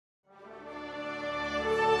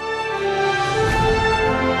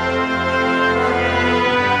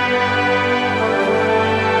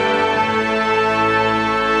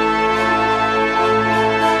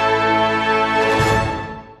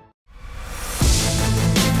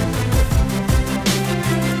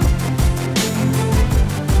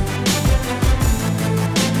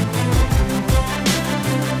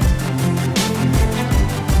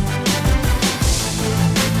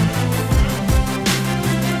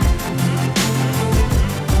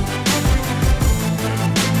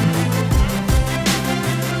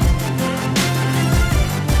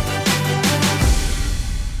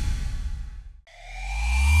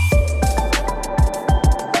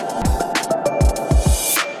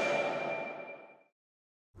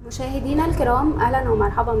مشاهدينا الكرام، أهلا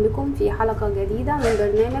ومرحبا بكم في حلقة جديدة من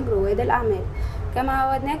برنامج رواد الأعمال. كما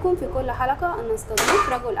عودناكم في كل حلقة أن نستضيف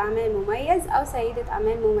رجل أعمال مميز أو سيدة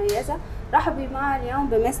أعمال مميزة. رحب بي معنا اليوم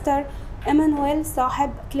بمستر Emmanuel صاحب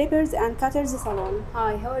Clippersandcutters salon.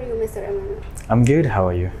 Hi, how are you, Mr. Emmanuel? I'm good. How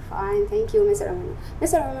are you? Fine, thank you, Mr. Emmanuel.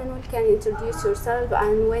 Mr. Emmanuel, can you introduce yourself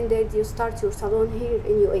and when did you start your salon here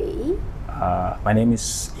in UAE? My name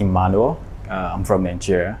is Emmanuel. I'm from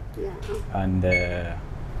Nigeria. Yeah. And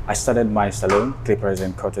I started my salon,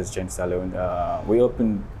 Clippersandcutters Gent salon. We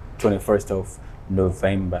opened 21st of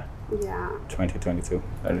November 2022.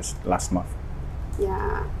 That is last month.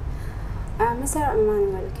 Yeah. Mr.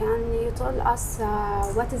 Emmanuel, can you tell us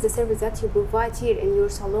what is the service that you provide here in your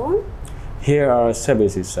salon? Here our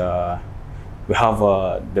services, we have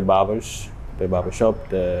the barbershop,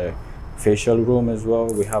 the facial room as well.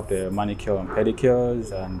 We have the manicure and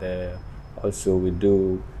pedicures, and also we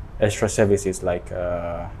do extra services like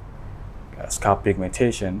scalp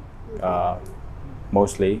pigmentation.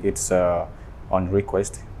 Mostly it's on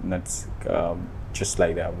request, not just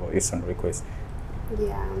like that, but it's on request.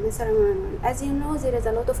 Yeah, Mr. Emmanuel, as you know, there is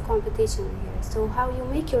a lot of competition here. So how you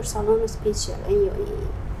make your salon special in UAE?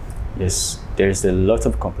 Yes, there's a lot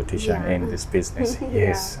of competition in this business.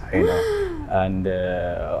 Yes, I know. And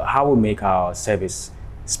how we make our service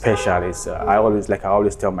special is I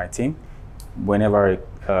always tell my team, whenever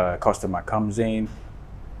a customer comes in,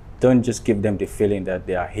 don't just give them the feeling that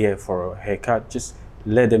they are here for a haircut. Just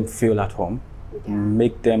let them feel at home. Yeah.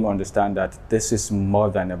 Make them understand that this is more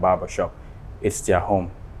than a barbershop. It's their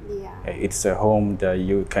home. Yeah. It's a home that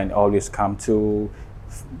you can always come to,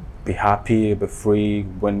 be happy, be free.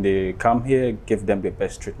 When they come here, give them the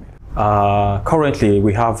best treatment. Currently,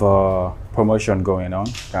 we have a promotion going on.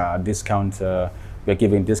 Discount. We're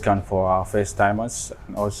giving discount for our first timers,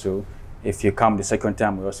 and also if you come the second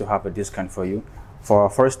time, we also have a discount for you. For our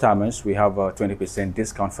first timers, we have a 20%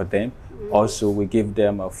 discount for them. Also, we give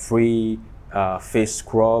them a free face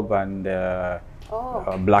scrub and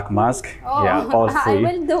black mask. Yeah, all free.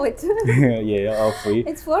 I will do it. Yeah, all free.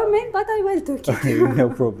 It's for me, but I will do it. No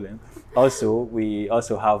problem. Also, we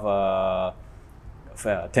also have a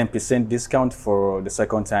 10% discount for the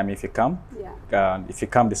second time if you come. Yeah. If you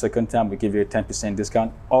come the second time, we give you a 10%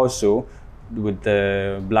 discount. Also, with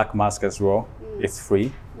the black mask as well, it's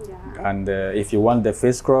free. Yeah. And if you want the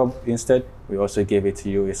face scrub instead, we also give it to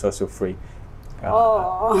you. It's also free.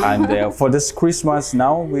 And for this Christmas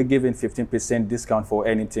now, we're giving 15% discount for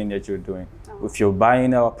anything that you're doing. If you're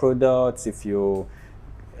buying our products, if you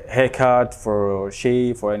haircut, for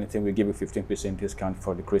shave or anything, we give you 15% discount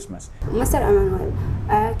for the Christmas. Mr. Emmanuel,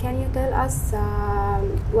 can you tell us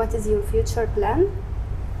what is your future plan?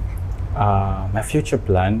 My future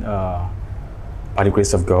plan, by the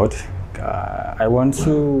grace of God, I want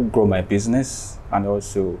to grow my business and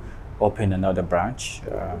also open another branch.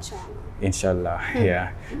 Inshallah,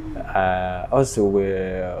 yeah. Also,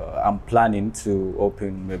 I'm planning to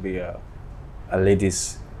open maybe a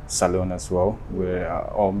ladies' salon as well,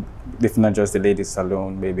 or if not just the ladies'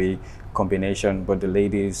 salon, maybe combination, but the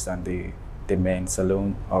ladies and the men's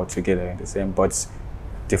salon all together in the same, but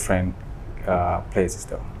different places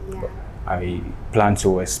though. Yeah. But I plan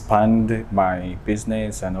to expand my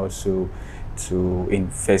business and also to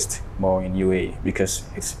invest more in UAE because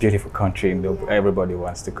it's a beautiful country and everybody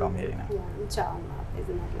wants to come here. You know? Yeah, inshallah,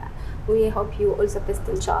 bismillah. We hope you all the best,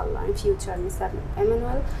 inshallah, in future, Mr.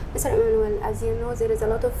 Emmanuel. Mr. Emmanuel, as you know, there is a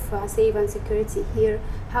lot of save and security here.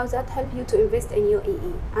 How does that help you to invest in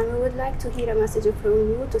UAE? And we would like to hear a message from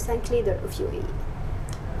you to thank leader of UAE.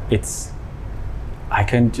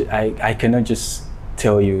 I cannot just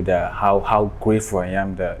tell you that how grateful I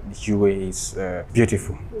am that UAE is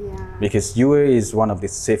beautiful. Yeah. Because UAE is one of the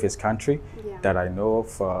safest country that I know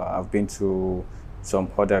of. I've been to some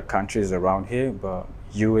other countries around here, but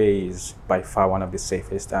UAE is by far one of the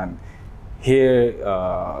safest. And here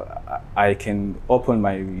I can open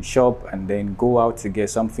my shop and then go out to get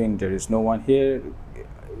something. There is no one here.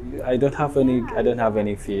 I don't have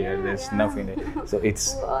any fear. There's nothing there. So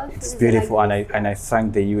it's beautiful, like and I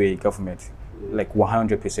thank the UAE government. Like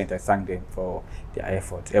 100%, I thank them for their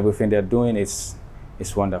effort. Everything they're doing is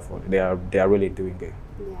wonderful. They are really doing good.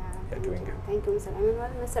 Yeah, they're doing good. Thank you, Mr. Emmanuel.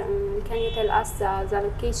 Mr. Emmanuel, can you tell us the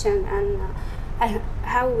location and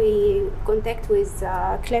how we contact with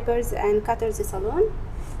Clippersandcutters salon?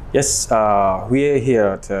 Yes, we are here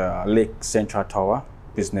at Lake Central Tower,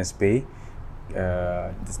 Business Bay.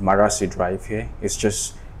 This Marasi Drive here. It's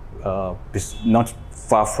just not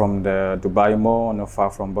far from the Dubai Mall, not far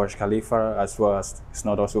from Burj Khalifa, as well as it's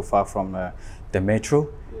not also far from the metro.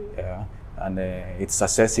 And it's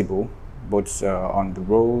accessible boats on the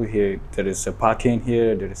road. Here there is a parking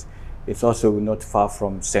here. It's also not far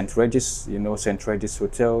from St. Regis. You know St. Regis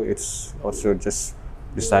Hotel. It's also just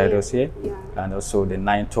beside us here, and also the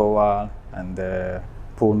Nine Tower and the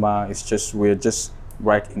Pulma. We're just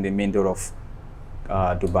right in the middle of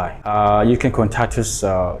Dubai. You can contact us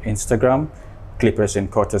Instagram,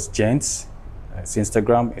 Clippersandcutters Gent. It's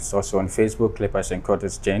Instagram. It's also on Facebook,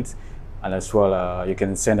 Clippersandcutters Gent, and as well you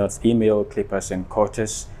can send us email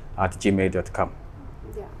clippersandcutters@gmail.com.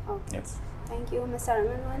 Yeah. Okay. Yes. Thank you, Mr.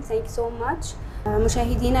 Emmanuel. Thank you so much.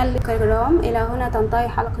 مشاهدينا الكرام، إلى هنا تنتهي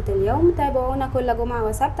حلقة اليوم. تابعونا كل جمعة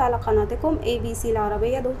وسبت على قناتكم ABC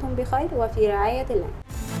العربية. دمتم بخير وفي رعاية الله.